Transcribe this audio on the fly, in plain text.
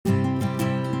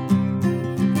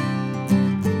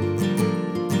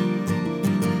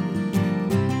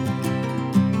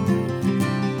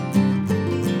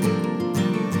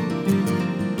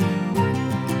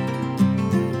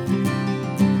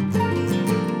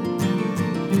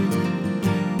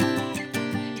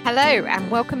Hello, and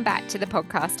welcome back to the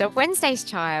podcast of Wednesday's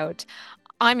Child.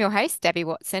 I'm your host, Debbie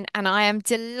Watson, and I am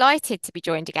delighted to be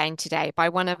joined again today by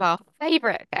one of our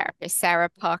favourite therapists, Sarah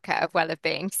Parker of Well of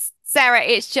Being. Sarah,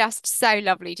 it's just so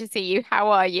lovely to see you. How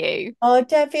are you? Oh,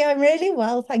 Debbie, I'm really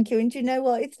well, thank you. And do you know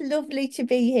what? It's lovely to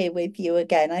be here with you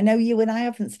again. I know you and I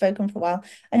haven't spoken for a while,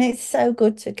 and it's so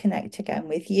good to connect again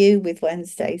with you with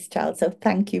Wednesday's Child. So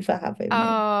thank you for having me.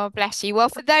 Oh, bless you. Well,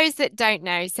 for those that don't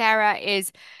know, Sarah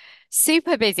is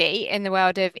super busy in the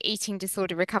world of eating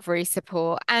disorder recovery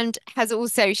support and has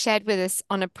also shared with us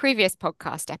on a previous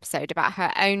podcast episode about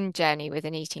her own journey with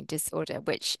an eating disorder,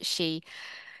 which she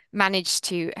managed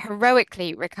to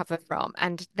heroically recover from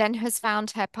and then has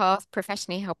found her path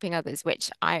professionally helping others,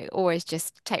 which I always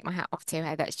just take my hat off to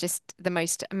her. That's just the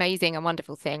most amazing and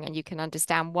wonderful thing. And you can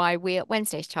understand why we at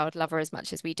Wednesday's Child love her as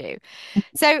much as we do.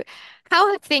 So, how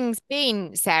have things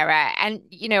been, Sarah? And,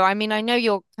 I know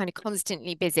you're kind of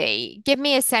constantly busy. Give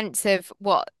me a sense of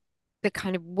what the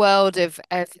kind of world of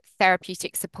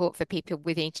therapeutic support for people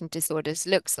with eating disorders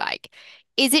looks like.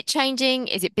 Is it changing?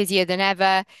 Is it busier than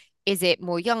ever? Is it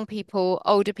more young people,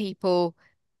 older people?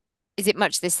 Is it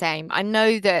much the same? I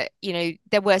know that,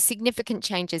 there were significant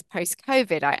changes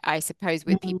post-COVID, I suppose,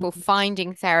 with people Mm.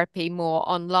 finding therapy more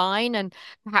online and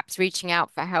perhaps reaching out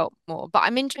for help more. But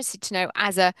I'm interested to know,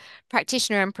 as a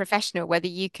practitioner and professional, whether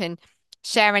you can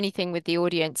share anything with the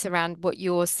audience around what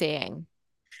you're seeing.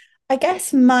 I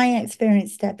guess my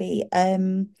experience, Debbie,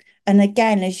 and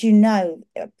again, as you know,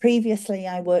 previously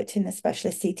I worked in the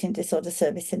specialist eating disorder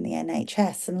service in the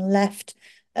NHS and left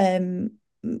um,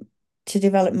 to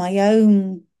develop my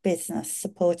own business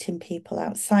supporting people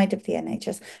outside of the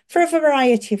NHS for a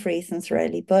variety of reasons,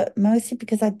 really, but mostly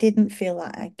because I didn't feel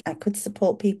like I could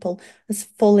support people as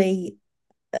fully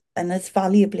and as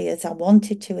valuably as I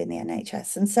wanted to in the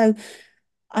NHS. And so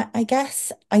I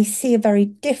guess I see a very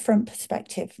different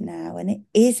perspective now, and it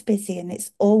is busy and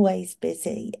it's always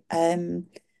busy. And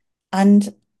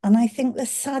and I think the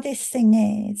saddest thing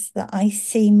is that I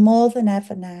see more than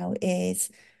ever now is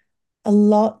a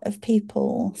lot of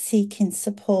people seeking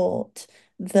support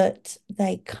that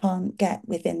they can't get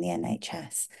within the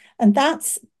NHS. And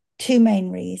that's two main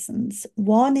reasons.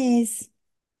 One is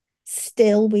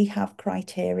still we have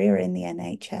criteria in the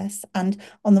NHS. And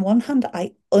on the one hand,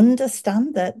 I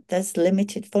understand that there's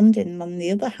limited funding. On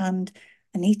the other hand,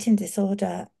 an eating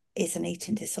disorder is an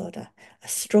eating disorder. A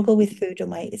struggle with food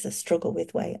and weight is a struggle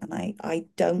with weight. And I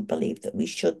don't believe that we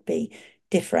should be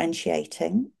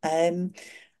differentiating. And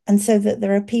so that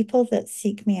there are people that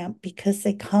seek me out because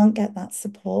they can't get that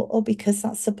support or because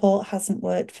that support hasn't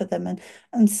worked for them.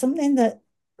 And something that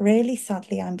really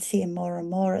sadly I'm seeing more and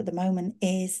more at the moment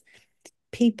is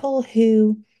people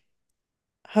who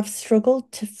have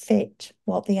struggled to fit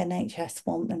what the NHS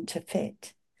want them to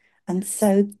fit. And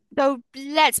so, So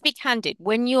let's be candid.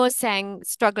 When you're saying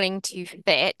struggling to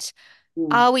fit, mm,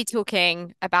 are we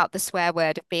talking about the swear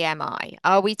word of BMI?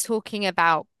 Are we talking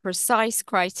about precise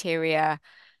criteria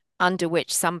under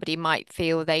which somebody might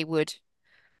feel they would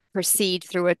proceed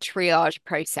through a triage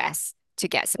process to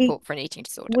get we, support for an eating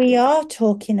disorder? we are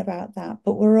talking about that,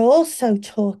 but we're also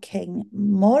talking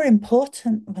more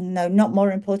important, well, no, not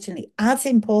more importantly, as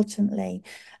importantly,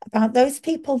 about those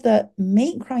people that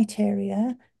meet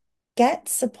criteria, get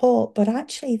support, but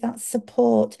actually that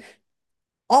support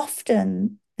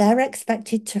often they're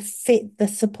expected to fit the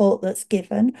support that's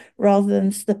given rather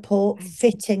than support Mm.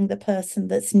 fitting the person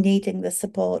that's needing the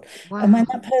support. And when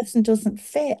that Wow. person doesn't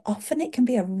fit, often it can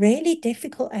be a really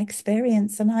difficult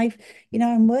experience. And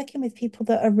I'm working with people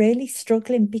that are really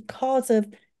struggling because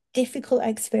of difficult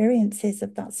experiences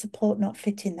of that support not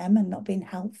fitting them and not being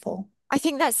helpful. I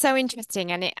think that's so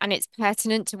interesting and it's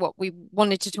pertinent to what we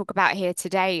wanted to talk about here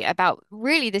today about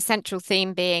really the central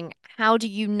theme being how do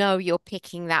you know you're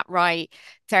picking that right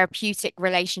therapeutic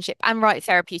relationship and right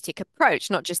therapeutic approach,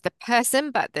 not just the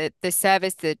person, but the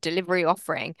service, the delivery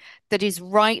offering that is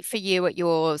right for you at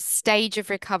your stage of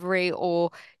recovery or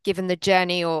given the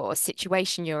journey or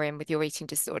situation you're in with your eating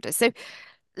disorder. So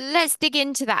let's dig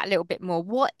into that a little bit more.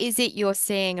 What is it you're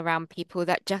seeing around people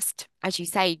that just, as you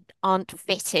say, aren't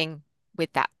fitting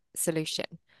with that solution?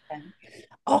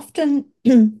 Often,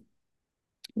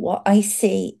 what I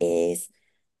see is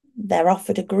they're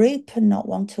offered a group and not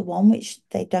one-to-one, which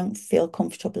they don't feel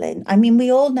comfortable in. I mean,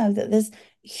 we all know that there's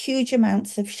huge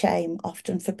amounts of shame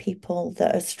often for people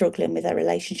that are struggling with their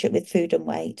relationship with food and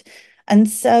weight. And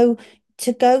so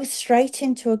to go straight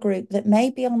into a group that may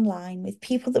be online with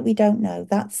people that we don't know,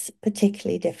 that's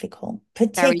particularly difficult. Very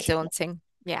Particularly, daunting.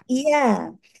 Yeah. yeah,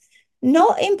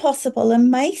 not impossible and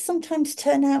may sometimes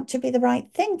turn out to be the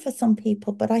right thing for some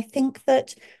people. But I think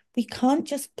that we can't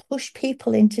just push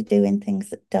people into doing things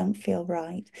that don't feel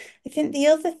right. I think the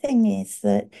other thing is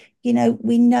that,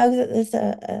 we know that there's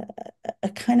a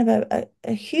kind of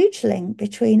a huge link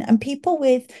between, and people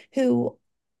who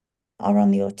are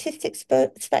on the autistic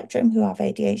spectrum, who have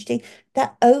ADHD,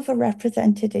 they're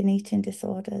overrepresented in eating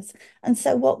disorders. And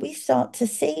so what we start to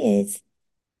see is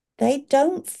they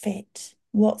don't fit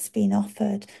what's been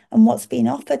offered, and what's been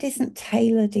offered isn't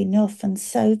tailored enough. And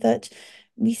so that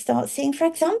we start seeing, for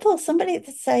example, somebody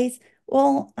that says,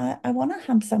 well, I want a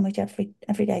ham sandwich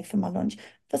every day for my lunch.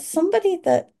 For somebody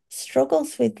that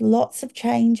struggles with lots of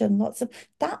change and lots of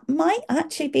that might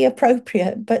actually be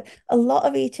appropriate, but a lot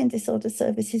of eating disorder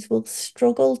services will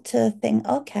struggle to think,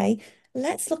 okay,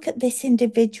 let's look at this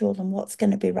individual and what's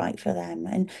going to be right for them.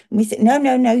 And we say, no,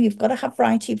 no, no, you've got to have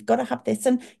variety, you've got to have this.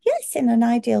 And yes, in an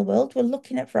ideal world, we're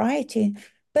looking at variety,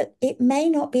 but it may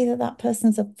not be that that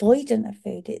person's avoidant of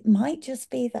food. It might just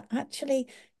be that actually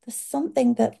there's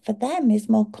something that for them is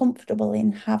more comfortable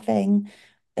in having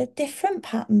a different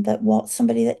pattern that what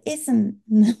somebody that isn't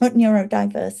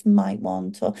neurodiverse might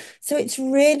want. Or so it's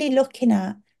really looking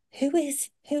at who is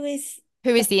Who is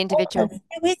the before individual? us,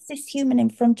 who is this human in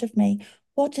front of me?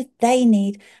 What do they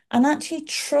need? And actually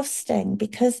trusting,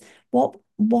 because what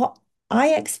I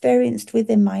experienced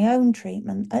within my own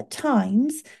treatment at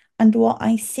times, and what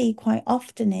I see quite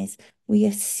often is we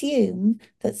assume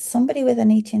that somebody with an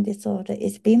eating disorder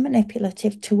is being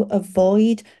manipulative to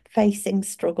avoid facing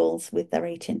struggles with their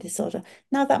eating disorder.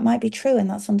 Now, that might be true, and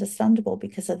that's understandable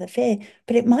because of the fear,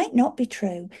 but it might not be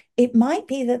true. It might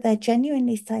be that they're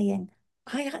genuinely saying,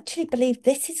 I actually believe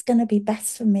this is going to be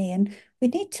best for me. And we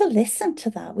need to listen to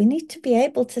that. We need to be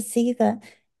able to see that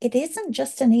it isn't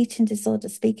just an eating disorder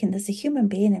speaking, there's a human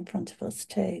being in front of us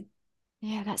too.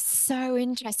 Yeah, that's so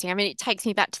interesting. I mean, it takes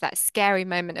me back to that scary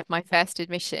moment of my first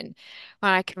admission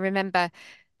when I can remember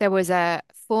there was a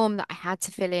form that I had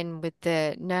to fill in with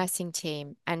the nursing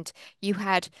team, and you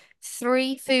had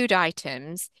three food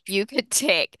items you could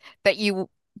tick that you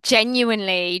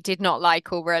genuinely did not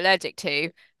like or were allergic to.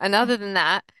 And other than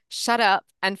that, shut up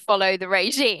and follow the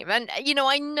regime. And,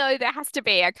 I know there has to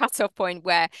be a cutoff point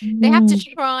where they have to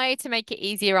Mm. try to make it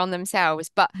easier on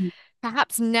themselves, but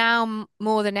perhaps now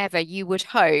more than ever, you would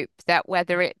hope that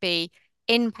whether it be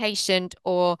inpatient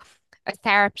or a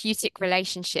therapeutic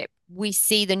relationship, we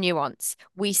see the nuance,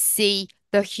 we see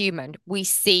the human, we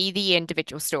see the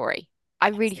individual story. I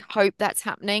really hope that's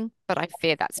happening, but I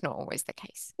fear that's not always the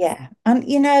case. Yeah. And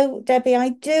Debbie, I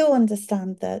do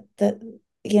understand that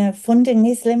funding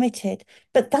is limited,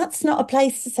 but that's not a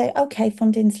place to say, okay,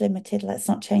 funding's limited, let's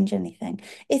not change anything.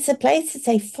 It's a place to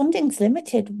say funding's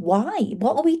limited. Why?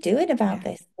 What are we doing about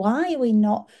Yeah. this? Why are we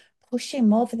not pushing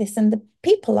more for this? And the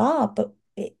people are, but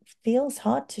it feels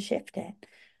hard to shift it.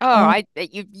 Oh, Um,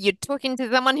 you're talking to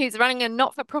someone who's running a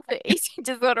not-for-profit eating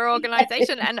disorder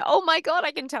organization, and oh my God,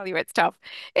 I can tell you it's tough.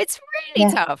 It's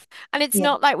really yeah, tough. And it's yeah.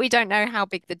 not like we don't know how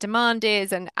big the demand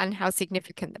is and how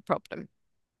significant the problem.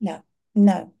 No,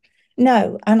 no,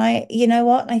 no. And you know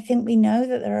what? I think we know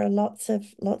that there are lots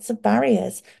of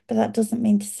barriers, but that doesn't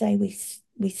mean to say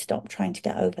we stop trying to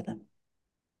get over them.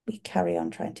 We carry on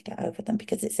trying to get over them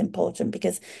because it's important.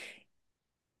 Because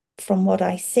from what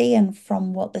I see and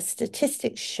from what the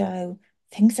statistics show,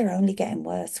 things are only getting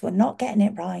worse. We're not getting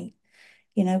it right.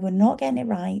 We're not getting it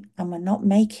right, and we're not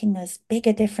making as big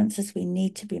a difference as we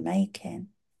need to be making.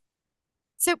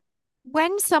 So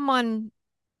when someone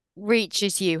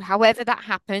reaches you, however that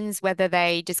happens, whether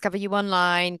they discover you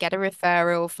online, get a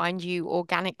referral, find you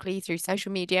organically through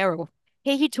social media, or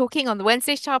hear you talking on the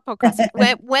Wednesday Child podcast,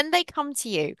 when they come to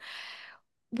you,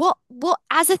 what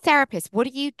as a therapist, what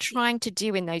are you trying to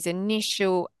do in those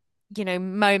initial,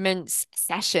 moments,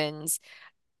 sessions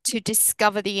to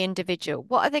discover the individual?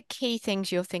 What are the key things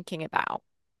you're thinking about?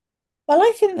 Well,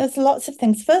 I think there's lots of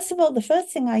things. First of all, the first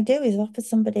thing I do is offer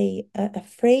somebody a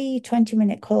free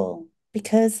 20-minute call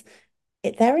because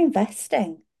they're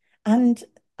investing and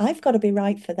I've got to be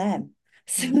right for them.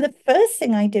 So Mm. the first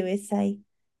thing I do is say,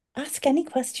 ask any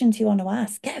questions you want to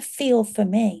ask, get a feel for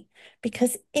me.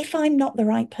 Because if I'm not the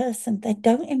right person, they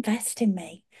don't invest in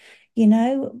me. You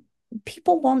know,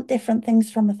 People want different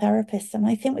things from a therapist, and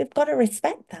I think we've got to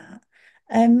respect that.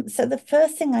 So the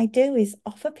first thing I do is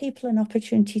offer people an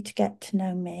opportunity to get to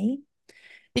know me.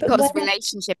 But when Because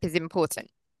relationship is important.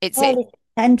 It's Well, it. it's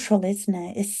central, isn't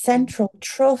it? It's Mm. central.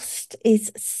 Trust is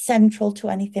central to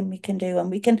anything we can do, and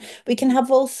we can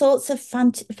have all sorts of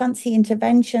fancy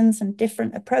interventions and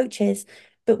different approaches,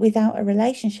 but without a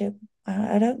relationship,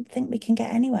 I don't think we can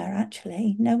get anywhere.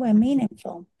 Actually, nowhere No,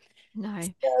 meaningful. no.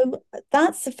 So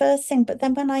that's the first thing. But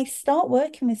then when I start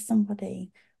working with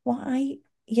somebody, what I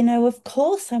of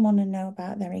course I want to know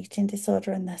about their eating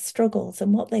disorder and their struggles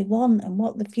and what they want and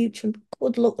what the future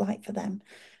could look like for them.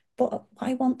 But what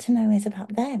I want to know is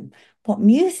about them. What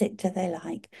music do they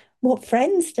like? What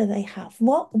friends do they have?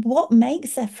 What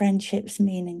makes their friendships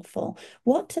meaningful?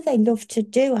 What do they love to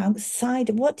do outside?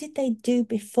 What did they do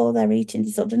before their eating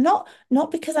disorder? Not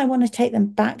because I want to take them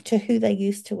back to who they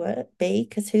used to be,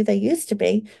 because who they used to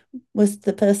be was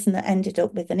the person that ended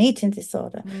up with an eating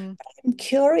disorder. Mm. But I'm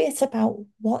curious about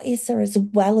what is there as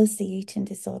well as the eating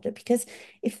disorder, because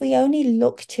if we only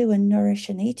look to and nourish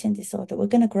an eating disorder, we're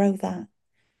going to grow that.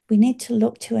 We need to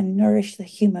look to and nourish the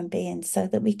human being so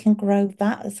that we can grow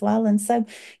that as well. And so,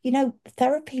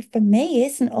 therapy for me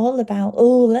isn't all about,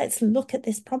 oh, let's look at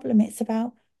this problem. It's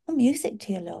about, what music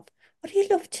do you love? What do you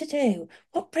love to do?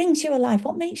 What brings you alive?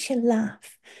 What makes you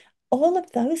laugh? All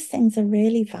of those things are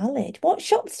really valid. What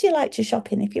shops do you like to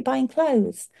shop in if you're buying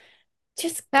clothes?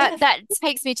 Just That get that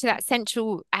takes me to that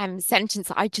central sentence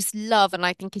that I just love and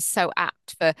I think is so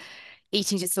apt for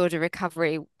eating disorder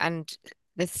recovery. And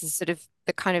this is sort of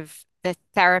the kind of the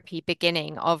therapy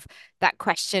beginning of that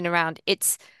question around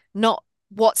it's not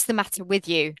what's the matter with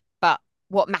you, but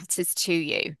what matters to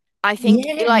you. I think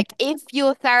yeah, like if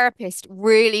your therapist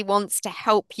really wants to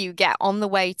help you get on the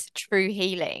way to true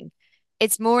healing,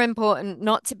 it's more important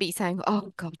not to be saying,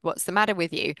 "Oh God, what's the matter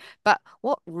with you?" but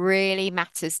what really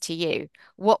matters to you.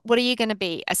 What are you going to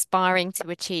be aspiring to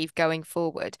achieve going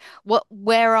forward?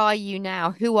 Where are you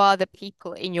now? Who are the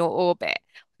people in your orbit?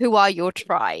 Who are your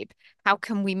tribe? How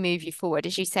can we move you forward?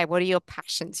 As you say, what are your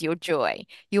passions, your joy,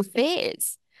 your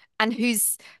fears? And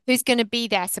who's going to be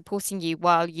there supporting you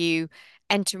while you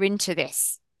enter into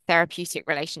this therapeutic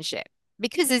relationship?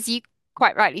 Because as you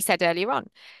quite rightly said earlier on,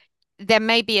 there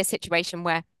may be a situation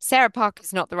where Sarah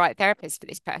Parker's not the right therapist for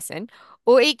this person,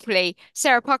 or equally,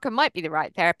 Sarah Parker might be the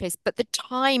right therapist, but the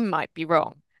time might be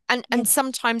wrong. yeah, And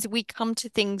sometimes we come to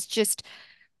things just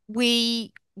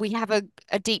we have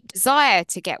a deep desire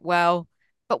to get well,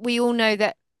 but we all know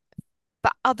that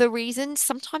for other reasons,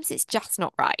 sometimes it's just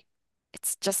not right.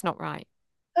 It's just not right.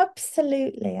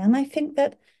 absolutely. And I think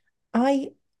that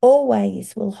I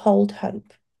always will hold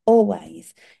hope,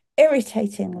 always.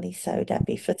 Irritatingly so,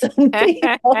 Debbie, for some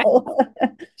people.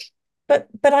 But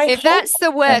I If hold that's the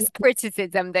hope. worst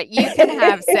criticism that you can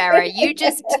have, Sarah, you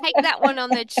just take that one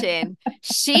on the chin.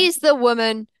 She's the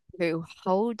woman who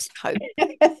holds hope.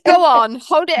 Go on,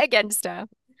 hold it against her.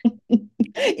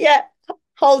 Yeah,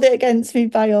 hold it against me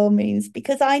by all means,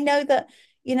 because I know that,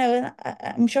 and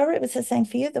I'm sure it was the same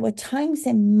for you. There were times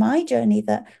in my journey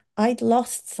that I'd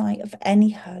lost sight of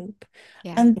any hope,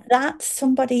 Yeah, and that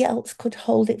somebody else could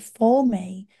hold it for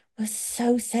me was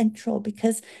so central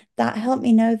because that helped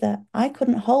me know that I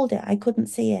couldn't hold it, I couldn't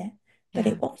see it, but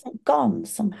yeah. it wasn't gone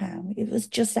somehow. It was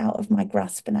just out of my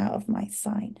grasp and out of my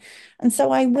sight. And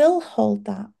so I will hold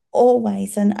that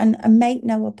always and make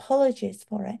no apologies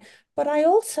for it. But I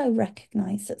also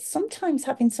recognize that sometimes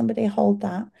having somebody hold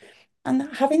that and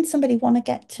having somebody want to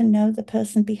get to know the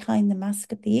person behind the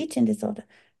mask of the eating disorder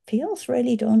feels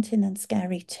really daunting and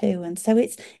scary too. And so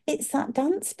it's that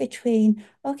dance between,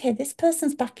 okay, this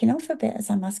person's backing off a bit as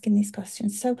I'm asking these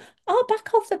questions. So I'll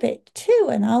back off a bit too.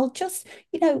 And I'll just,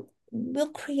 we'll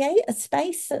create a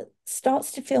space that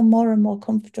starts to feel more and more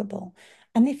comfortable.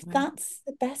 And if Wow. that's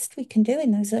the best we can do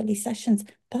in those early sessions,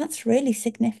 that's really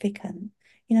significant.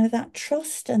 That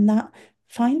trust and that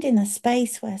finding a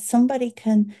space where somebody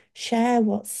can share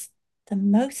what's the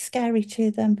most scary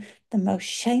to them, the most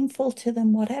shameful to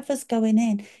them, whatever's going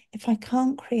in. If I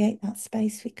can't create that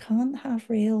space, we can't have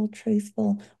real,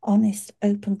 truthful, honest,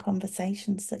 open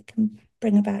conversations that can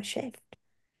bring about shift.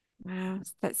 Wow,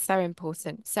 that's so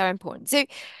important. So important. So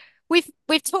we've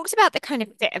talked about the kind of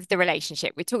fit of the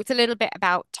relationship. We talked a little bit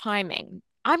about timing.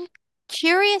 I'm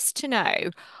curious to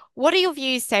know what are your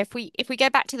views? So if we go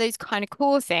back to those kind of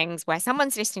core things where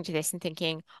someone's listening to this and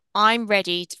thinking, I'm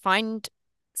ready to find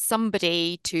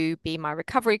somebody to be my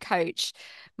recovery coach,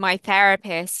 my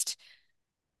therapist,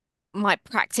 my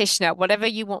practitioner, whatever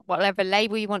you want, whatever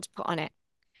label you want to put on it.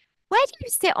 Where do you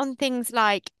sit on things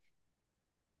like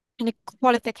kind of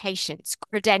qualifications,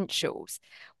 credentials?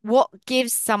 What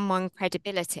gives someone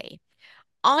credibility?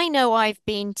 I know I've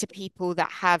been to people that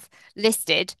have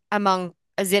listed among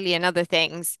a zillion other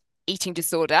things eating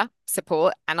disorder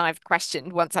support, and I've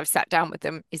questioned once I've sat down with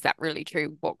them, is that really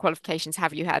true? What qualifications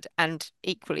have you had? And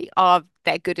equally, are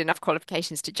there good enough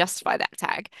qualifications to justify that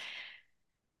tag?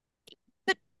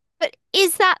 But but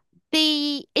is that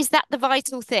the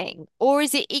vital thing, or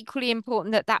is it equally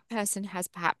important that that person has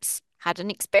perhaps had an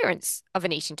experience of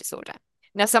an eating disorder?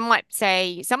 Now, some might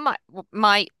say, some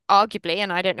might arguably,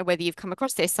 and I don't know whether you've come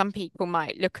across this, some people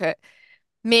might look at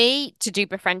me to do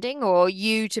befriending or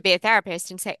you to be a therapist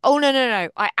and say, oh, no, no, no,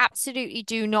 I absolutely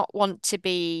do not want to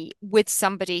be with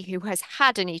somebody who has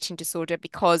had an eating disorder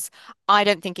because I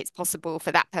don't think it's possible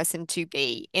for that person to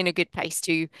be in a good place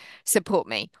to support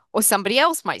me. Or somebody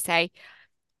else might say,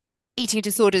 eating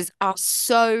disorders are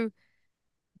so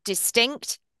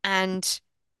distinct and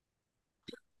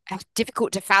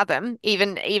difficult to fathom,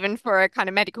 even for a kind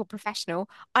of medical professional.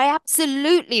 I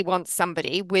absolutely want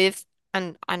somebody with,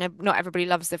 and I know not everybody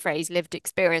loves the phrase lived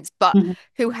experience, but Mhm.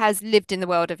 who has lived in the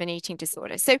world of an eating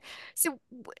disorder.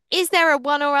 Is there a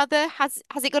one or other? Has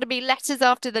it got to be letters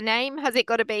after the name? Has it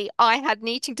got to be I had an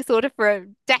eating disorder for a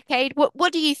decade?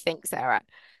 What do you think, Sarah?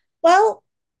 Well,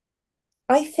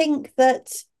 I think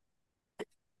that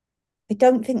I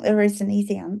don't think there is an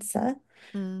easy answer.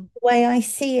 Mm, The way I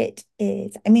see it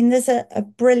is, I mean, there's a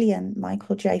brilliant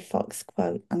Michael J. Fox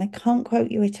quote, and I can't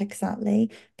quote you it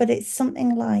exactly, but it's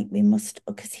something like we must,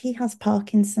 because he has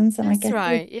Parkinson's, and I that's guess he was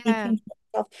right. Yeah. speaking for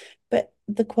himself, but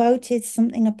the quote is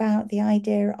something about the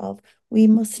idea of we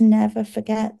must never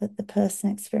forget that the person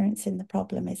experiencing the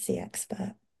problem is the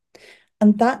expert.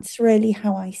 And that's really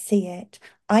how I see it.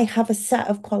 I have a set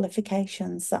of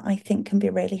qualifications that I think can be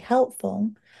really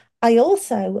helpful.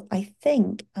 I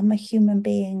think, I'm a human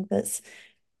being that's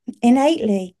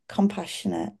innately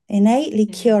compassionate, innately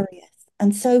Yeah. curious.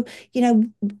 And so, you know,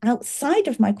 outside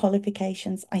of my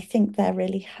qualifications, I think they're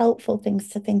really helpful things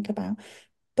to think about.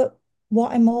 But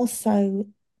what I'm also,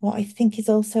 what I think is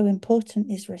also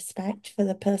important is respect for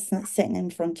the person that's sitting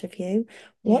in front of you.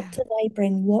 What Yeah. do they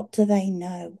bring? What do they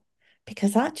know?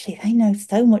 Because actually, they know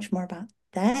so much more about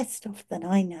their stuff than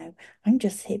I know. I'm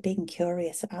just here being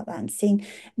curious about that and seeing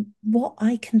what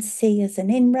I can see as an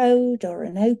inroad or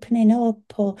an opening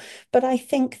up, or but I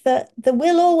think that there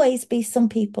will always be some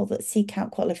people that seek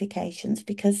out qualifications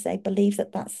because they believe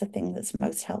that that's the thing that's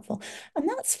most helpful. And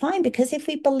that's fine because if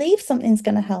we believe something's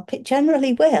going to help, it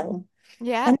generally will.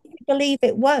 Yeah. And if we believe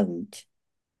it won't,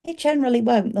 it generally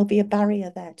won't. There'll be a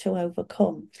barrier there to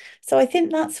overcome. So I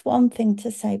think that's one thing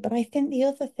to say. But I think the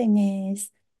other thing is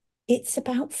it's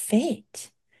about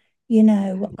fit. You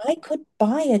know, I could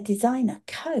buy a designer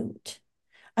coat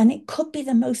and it could be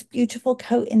the most beautiful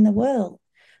coat in the world.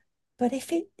 But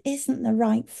if it isn't the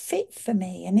right fit for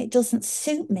me and it doesn't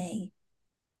suit me,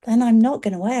 then I'm not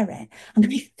going to wear it. And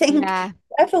I think Yeah.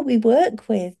 whoever we work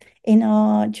with in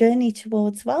our journey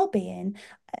towards well-being,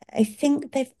 I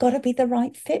think they've got to be the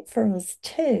right fit for us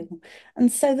too.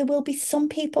 And so there will be some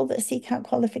people that seek out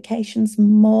qualifications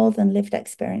more than lived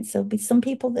experience. There'll be some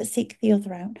people that seek the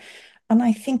other out. And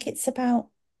I think it's about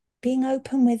being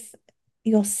open with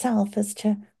yourself as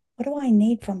to what do I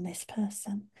need from this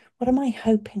person? What am I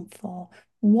hoping for?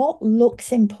 What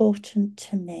looks important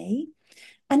to me?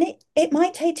 And it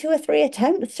might take two or three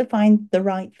attempts to find the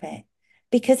right fit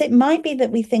because it might be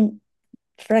that we think,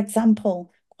 for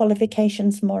example,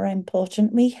 qualifications more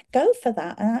important. We go for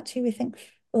that. And actually we think,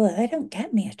 oh, they don't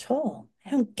get me at all. I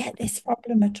don't get this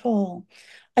problem at all.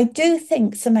 I do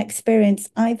think some experience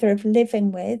either of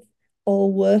living with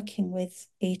or working with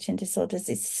eating disorders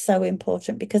is so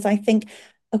important because I think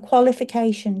a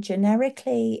qualification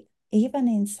generically, even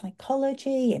in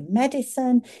psychology, in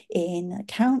medicine, in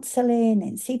counseling,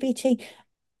 in CBT,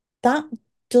 that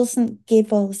doesn't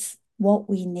give us what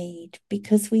we need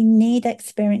because we need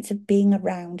experience of being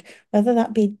around, whether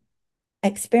that be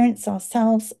experience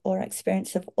ourselves or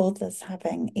experience of others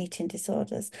having eating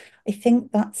disorders. I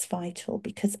think that's vital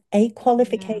because a Yeah.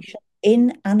 qualification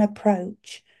in an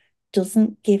approach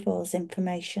doesn't give us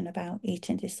information about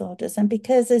eating disorders. And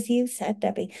because, as you said,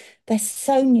 Debbie, they're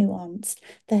so nuanced,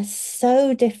 they're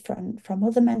so different from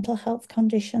other mental health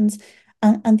conditions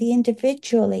and the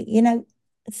individually, you know,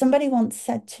 somebody once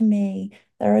said to me,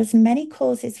 there are as many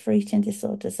causes for eating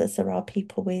disorders as there are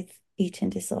people with eating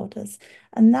disorders.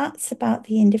 And that's about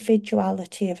the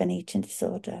individuality of an eating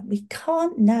disorder. We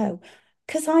can't know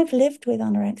because I've lived with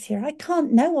anorexia. I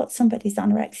can't know what somebody's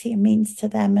anorexia means to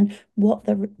them and what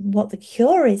the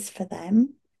cure is for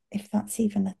them, if that's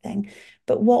even a thing.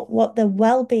 But what the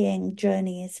well-being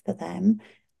journey is for them,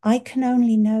 I can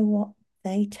only know what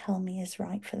they tell me is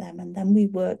right for them. And then we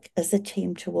work as a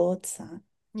team towards that.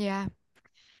 Yeah.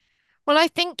 Well, I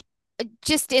think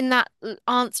just in that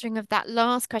answering of that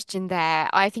last question there,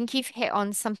 I think you've hit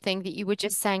on something that you were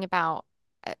just saying about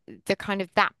the kind of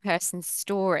that person's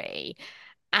story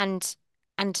and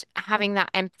having that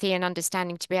empathy and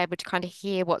understanding to be able to kind of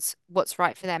hear what's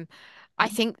right for them. I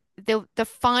think the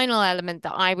final element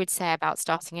that I would say about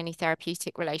starting any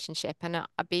therapeutic relationship, and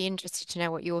I'd be interested to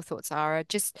know what your thoughts are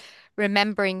just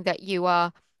remembering that you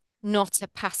are not a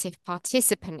passive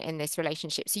participant in this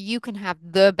relationship. So you can have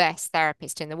the best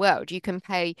therapist in the world. You can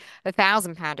pay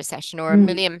 £1,000 a session or Mm.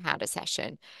 £1,000,000 a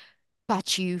session,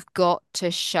 but you've got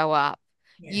to show up.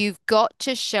 Yeah. You've got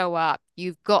to show up.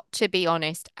 You've got to be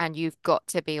honest and you've got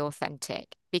to be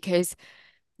authentic because,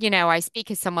 I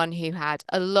speak as someone who had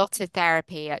a lot of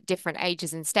therapy at different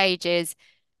ages and stages,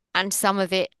 and some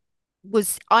of it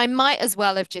was, I might as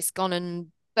well have just gone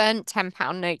and burnt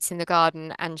 £10 notes in the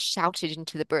garden and shouted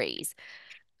into the breeze.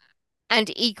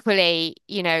 And equally,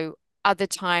 other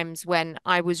times when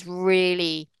I was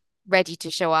really ready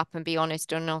to show up and be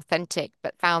honest and authentic,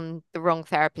 but found the wrong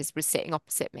therapist was sitting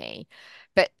opposite me.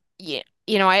 But yeah,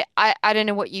 I don't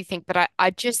know what you think, but I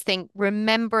just think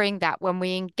remembering that when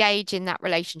we engage in that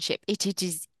relationship, it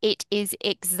is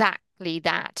exactly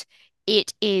that.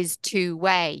 It is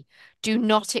two-way. Do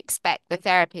not expect the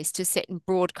therapist to sit and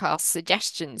broadcast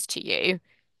suggestions to you.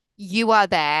 You are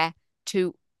there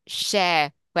to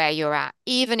share where you're at,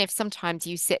 even if sometimes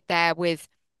you sit there with,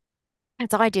 as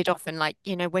I did often, like,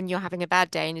 when you're having a bad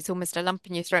day and it's almost a lump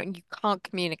in your throat and you can't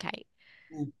communicate,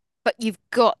 Mm. but you've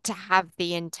got to have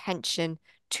the intention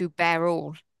to bear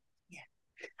all. Yeah.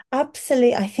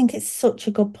 Absolutely. I think it's such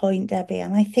a good point, Debbie.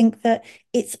 And I think that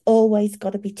it's always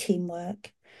got to be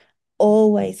teamwork,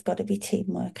 always got to be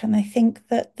teamwork. And I think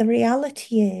that the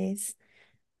reality is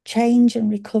change and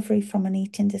recovery from an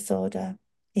eating disorder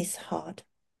is hard.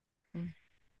 Mm.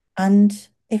 And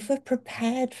if we're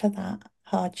prepared for that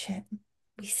hardship,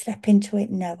 we step into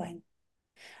it knowing.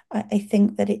 I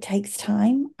think that it takes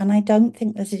time, and I don't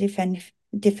think there's a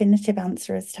definitive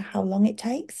answer as to how long it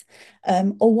takes,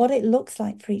 or what it looks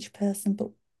like for each person.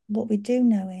 But what we do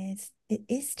know is it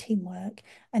is teamwork,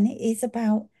 and it is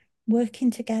about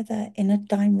working together in a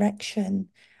direction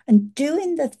and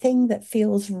doing the thing that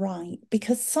feels right,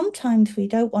 because sometimes we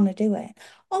don't want to do it.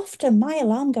 Often my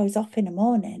alarm goes off in the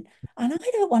morning and I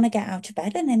don't want to get out of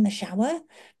bed and in the shower.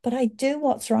 But I do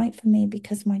what's right for me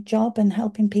because my job and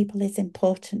helping people is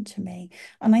important to me.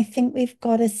 And I think we've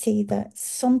got to see that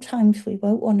sometimes we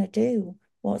won't want to do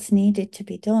what's needed to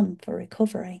be done for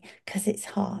recovery because it's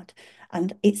hard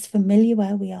and it's familiar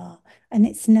where we are. And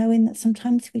it's knowing that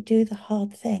sometimes we do the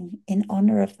hard thing in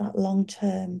honor of that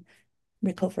long-term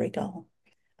recovery goal.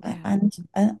 Yeah. And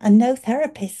no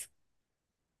therapist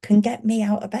can get me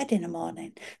out of bed in the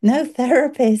morning. No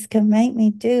therapist can make me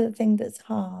do the thing that's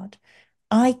hard.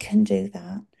 I can do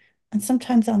that. And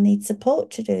sometimes I'll need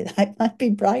support to do that. It might be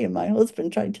Brian, my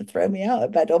husband, trying to throw me out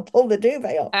of bed or pull the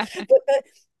duvet off.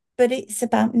 But it's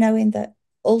about knowing that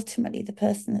ultimately the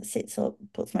person that sits up,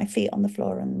 puts my feet on the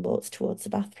floor and walks towards the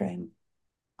bathroom,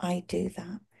 I do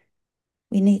that.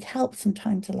 We need help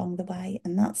sometimes along the way,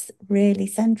 and that's really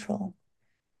central.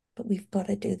 But we've got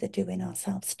to do the doing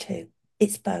ourselves too.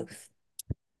 It's both.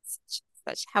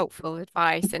 Such helpful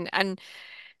advice and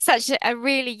such a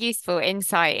really useful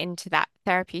insight into that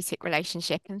therapeutic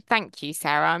relationship. And thank you,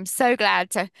 Sarah. I'm so glad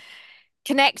to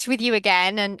connect with you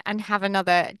again and have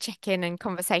another check-in and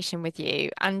conversation with you.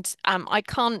 And I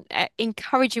can't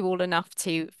encourage you all enough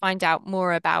to find out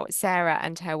more about Sarah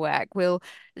and her work. We'll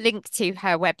link to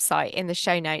her website in the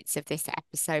show notes of this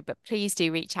episode, but please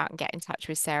do reach out and get in touch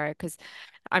with Sarah because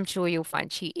I'm sure you'll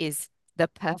find she is the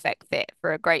perfect fit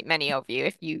for a great many of you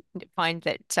if you find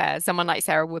that someone like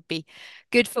Sarah would be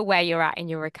good for where you're at in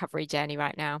your recovery journey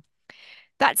right now.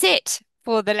 That's it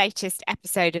for the latest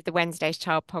episode of the Wednesday's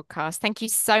Child podcast. Thank you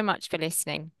so much for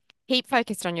listening. Keep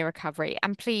focused on your recovery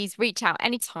and please reach out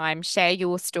anytime, share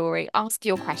your story, ask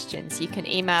your questions. You can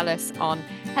email us on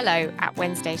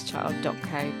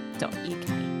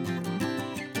hello@wednesdayschechild.co.uk.